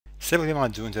Se vogliamo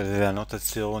aggiungere delle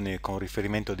annotazioni con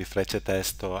riferimento di frecce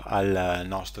testo al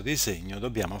nostro disegno,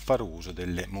 dobbiamo fare uso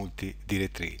delle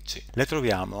multidirettrici. Le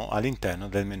troviamo all'interno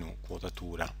del menu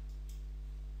quotatura.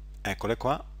 Eccole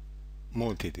qua,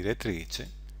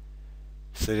 multidirettrici.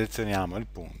 Selezioniamo il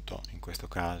punto, in questo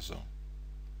caso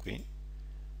qui,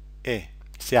 e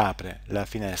si apre la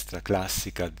finestra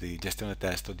classica di gestione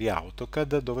testo di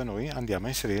AutoCAD dove noi andiamo a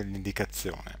inserire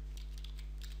l'indicazione.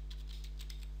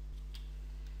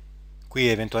 Qui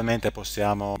eventualmente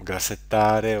possiamo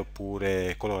grassettare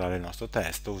oppure colorare il nostro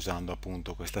testo usando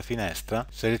appunto questa finestra.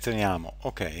 Selezioniamo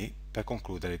OK per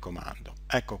concludere il comando.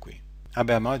 Ecco qui.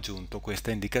 Abbiamo aggiunto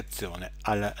questa indicazione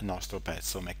al nostro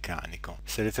pezzo meccanico.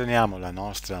 Selezioniamo la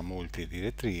nostra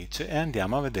multidirettrice e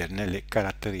andiamo a vederne le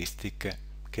caratteristiche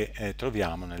che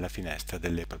troviamo nella finestra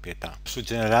delle proprietà. Su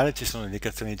generale ci sono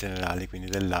indicazioni generali, quindi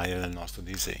dell'area del nostro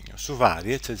disegno. Su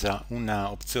varie c'è già una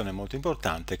opzione molto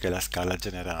importante che è la scala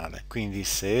generale. Quindi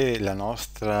se la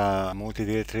nostra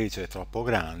multidirettrice è troppo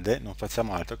grande non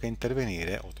facciamo altro che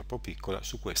intervenire, o troppo piccola,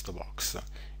 su questo box.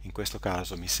 In questo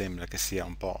caso mi sembra che sia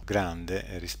un po'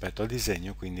 grande rispetto al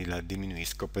disegno, quindi la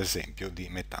diminuisco per esempio di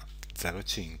metà,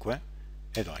 0,5,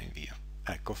 e do invio.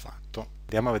 Ecco fatto.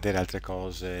 Andiamo a vedere altre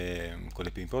cose,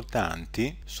 quelle più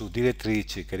importanti. Su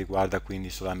direttrici, che riguarda quindi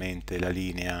solamente la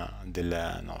linea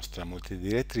della nostra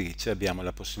multidirettrice, abbiamo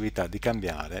la possibilità di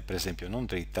cambiare, per esempio non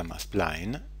dritta ma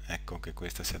spline. Ecco che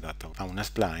questa si adatta a una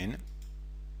spline.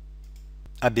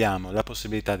 Abbiamo la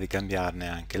possibilità di cambiarne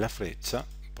anche la freccia.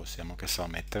 Possiamo, che so,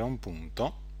 mettere un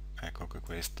punto. Ecco che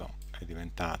questo è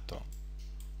diventato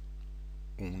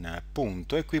un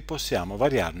punto, e qui possiamo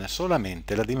variarne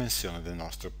solamente la dimensione del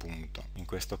nostro punto. In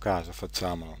questo caso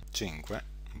facciamo 5,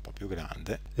 un po' più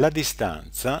grande. La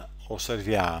distanza,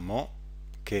 osserviamo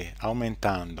che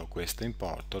aumentando questo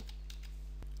importo,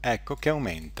 ecco che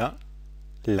aumenta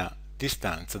la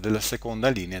distanza della seconda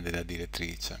linea della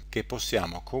direttrice, che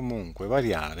possiamo comunque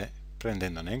variare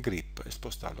prendendone il grip e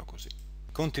spostarlo così.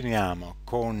 Continuiamo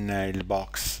con il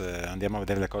box, andiamo a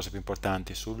vedere le cose più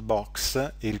importanti sul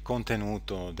box. Il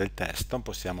contenuto del testo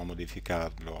possiamo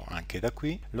modificarlo anche da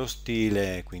qui. Lo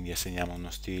stile, quindi assegniamo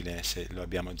uno stile se lo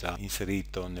abbiamo già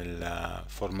inserito nel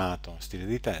formato stile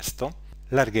di testo.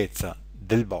 Larghezza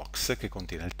del box che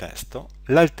contiene il testo,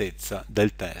 l'altezza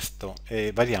del testo,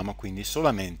 e variamo quindi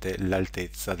solamente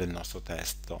l'altezza del nostro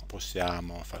testo.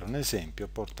 Possiamo fare un esempio,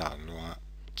 portarlo a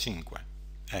 5.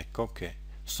 Ecco che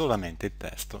solamente il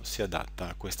testo si adatta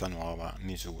a questa nuova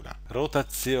misura.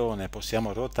 Rotazione,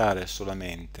 possiamo ruotare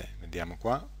solamente, vediamo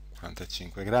qua,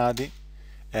 45 gradi.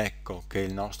 Ecco che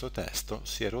il nostro testo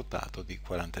si è ruotato di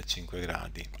 45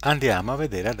 gradi. Andiamo a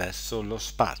vedere adesso lo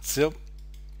spazio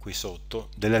qui sotto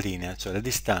della linea, cioè la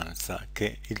distanza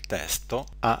che il testo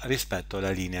ha rispetto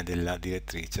alla linea della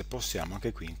direttrice. Possiamo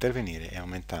anche qui intervenire e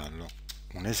aumentarlo.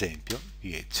 Un esempio,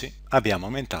 10, abbiamo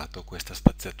aumentato questa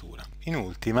spaziatura. In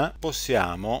ultima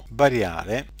possiamo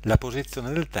variare la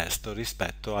posizione del testo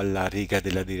rispetto alla riga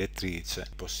della direttrice.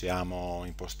 Possiamo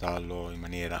impostarlo in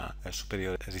maniera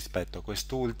superiore rispetto a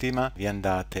quest'ultima. Vi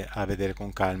andate a vedere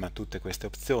con calma tutte queste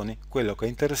opzioni. Quello che è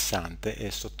interessante è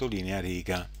sottolinea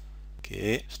riga,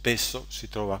 che spesso si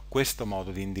trova questo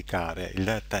modo di indicare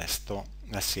il testo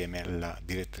assieme alla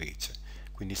direttrice.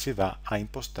 Quindi si va a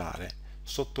impostare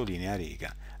sottolinea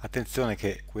riga. Attenzione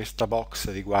che questa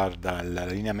box riguarda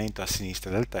l'allineamento a sinistra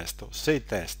del testo. Se il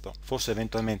testo fosse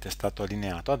eventualmente stato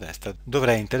allineato a destra,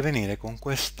 dovrei intervenire con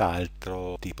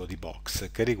quest'altro tipo di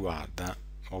box che riguarda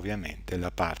ovviamente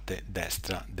la parte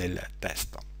destra del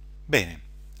testo. Bene,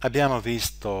 abbiamo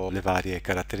visto le varie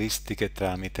caratteristiche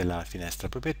tramite la finestra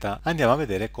proprietà. Andiamo a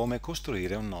vedere come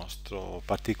costruire un nostro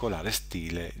particolare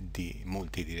stile di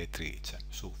multidirettrice.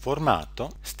 Su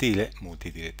formato, stile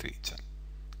multidirettrice.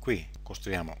 Qui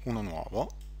costruiamo uno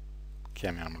nuovo,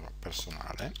 chiamiamolo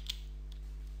personale,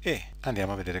 e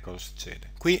andiamo a vedere cosa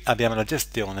succede. Qui abbiamo la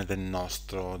gestione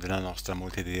della nostra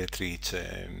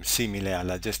multidirettrice, simile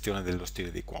alla gestione dello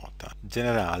stile di quota.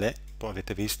 Generale, poi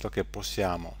avete visto che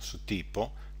possiamo su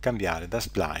tipo cambiare da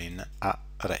spline a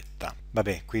retta.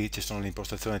 Vabbè, qui ci sono le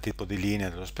impostazioni tipo di linea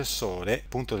dello spessore.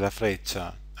 Punto della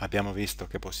freccia, abbiamo visto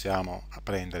che possiamo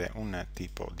prendere un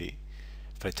tipo di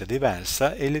freccia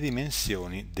diversa, e le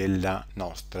dimensioni della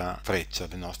nostra freccia,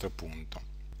 del nostro punto.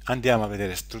 Andiamo a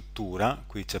vedere struttura.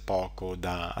 Qui c'è poco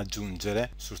da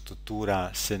aggiungere su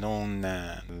struttura, se non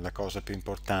la cosa più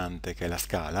importante che è la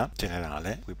scala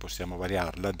generale. Qui possiamo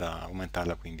variarla, da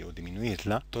aumentarla quindi o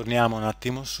diminuirla. Torniamo un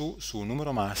attimo su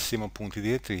numero massimo punti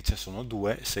direttrice sono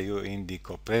 2. Se io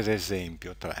indico per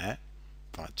esempio 3,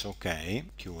 faccio ok,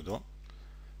 chiudo,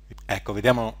 Ecco,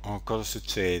 vediamo cosa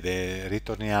succede.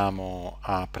 Ritorniamo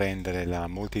a prendere la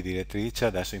multidirettrice,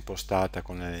 adesso impostata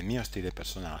con il mio stile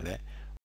personale.